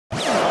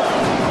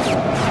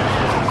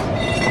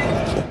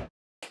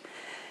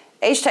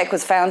Eishtec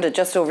was founded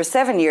just over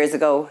 7 years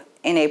ago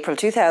in April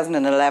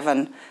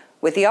 2011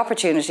 with the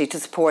opportunity to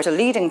support a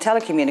leading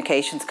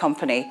telecommunications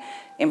company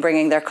in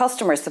bringing their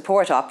customer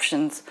support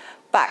options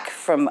back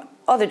from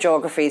other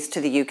geographies to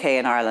the UK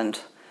and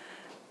Ireland.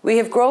 We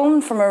have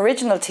grown from an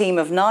original team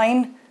of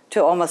 9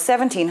 to almost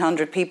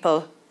 1,700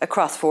 people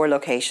across 4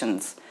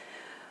 locations.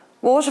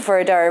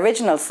 Waterford, our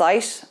original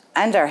site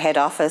and our head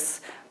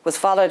office, was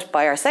followed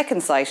by our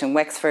second site in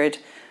Wexford.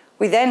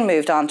 We then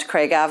moved on to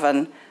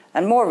Craigavon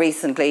and more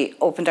recently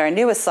opened our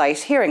newest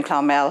site here in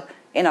Clonmel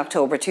in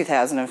October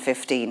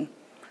 2015.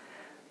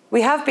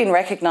 We have been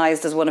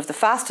recognised as one of the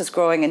fastest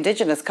growing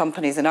Indigenous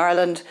companies in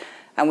Ireland,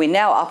 and we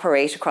now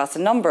operate across a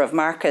number of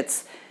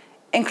markets,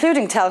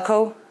 including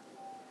telco,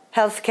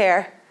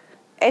 healthcare,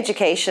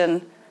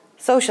 education,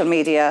 social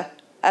media,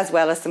 as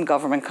well as some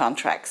government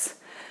contracts.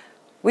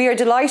 We are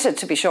delighted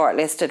to be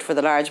shortlisted for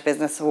the Large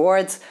Business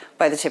Awards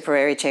by the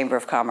Tipperary Chamber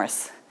of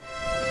Commerce.